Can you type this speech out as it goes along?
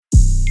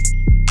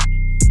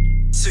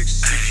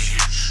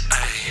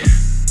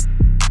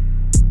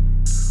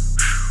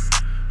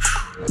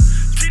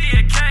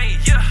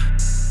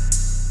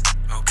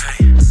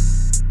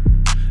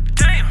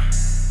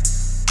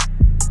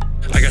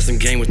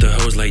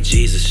like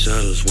Jesus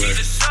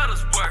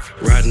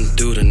Shuttlesworth. Riding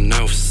through the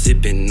north,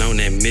 sipping on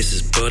that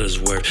Mrs.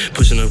 Buttersworth.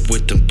 Pushing up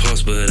with them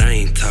pumps, but I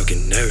ain't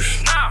talking nerve.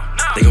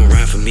 They gon'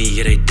 ride for me,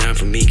 yeah, they down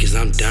for me, cause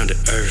I'm down to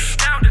earth.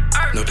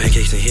 No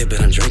pancakes in here, but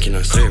I'm drinking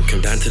on syrup.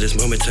 Come down to this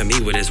moment, tell me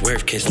what it's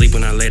worth. Can't sleep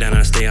when I lay down,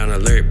 I stay on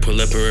alert. Pull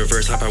up in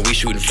reverse, hop out, we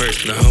shooting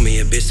first. The homie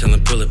a bitch, tell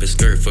him pull up his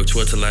skirt. Fuck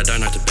 12 till I die,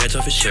 not to patch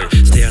off his shirt.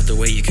 Stay out the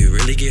way, you could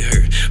really get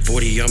hurt.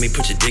 40 on me,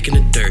 put your dick in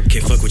the dirt.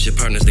 Can't fuck with your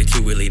partners, they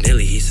too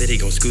willy-nilly. He said he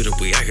gon' scoot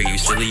up, we out here, you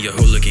silly. Your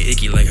hoe looking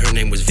icky like her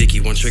name was Vicky.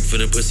 One trick for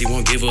the pussy,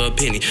 won't give her a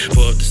penny.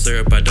 Pour up the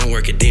syrup, I don't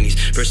work at Denny's.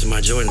 Versus my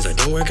Jordans, I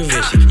don't work at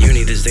Vinci. You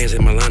need this dance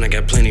in my line, I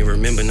got plenty.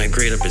 Remember ninth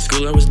grade up at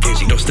school, I was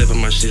dingy. Don't step on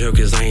my shit, ho,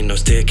 cause I ain't no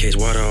staircase.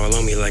 Water all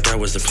on me like I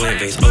was the plant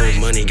base. Old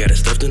money, got it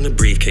stuffed in the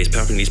briefcase.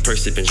 Popping these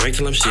perks, sipping drink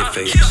till I'm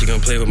shit-faced. She gon'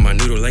 play with my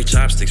noodle like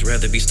chopsticks.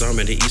 Rather be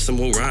starving than eat some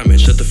more ramen.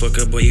 Shut the fuck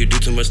up, boy, you do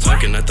too much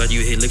talking. I thought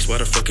you hit licks, why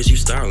the fuck is you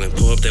styling?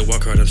 Pull up that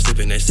walk hard, I'm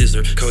sipping that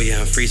scissor. Cold, yeah,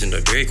 I'm freezing,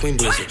 the Dairy Queen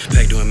blizzard.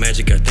 Pack doing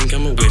magic, I think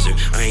I'm a wizard.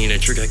 I ain't a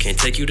trick, I can't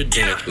take you to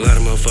dinner. A lot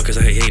of motherfuckers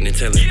I hate hating and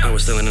telling. I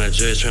was selling on a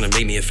judge, trying to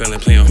make me a felon.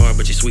 Playing hard,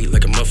 but you sweet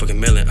like a motherfucking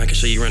melon. I can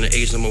show you around the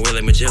age, no more well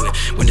like Magellan.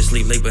 Went to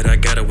sleep late, but I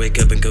gotta wake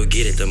up and go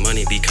get it. The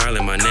money be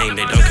calling my name.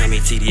 They don't call me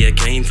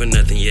Ds-Kaine for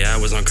nothing. Yeah, I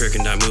was on Kirk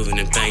and not moving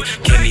and thing.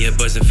 Kept me a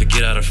buzz and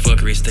forget all the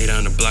fuckery. Stay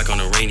down the block on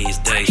the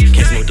rainiest days.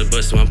 Can't smoke the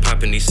bus, so I'm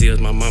popping these seals.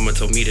 My mama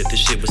told me that this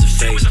shit was a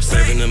phase.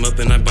 Serving them up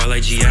and I ball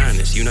like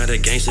Giannis. You not a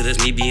gangster,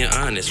 that's me being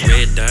honest.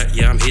 Red dot,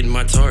 yeah, I'm hitting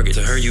my target.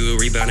 To her, you a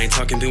rebound, ain't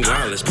talking, been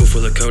wireless. Pool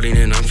full of codeine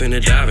and I'm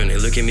finna dive in. They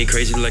look at me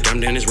crazy like I'm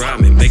Dennis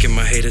Rodman. Making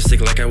my haters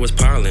sick like I was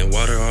pollen.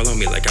 Water all on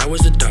me like I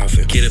was a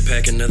dolphin. Get a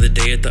pack another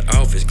day at the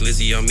office.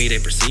 Glizzy on me, they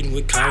proceeding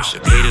with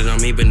caution. Hated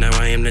on me, but now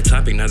I am the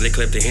topic. Now they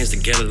clap their hands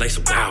together like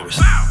some flowers.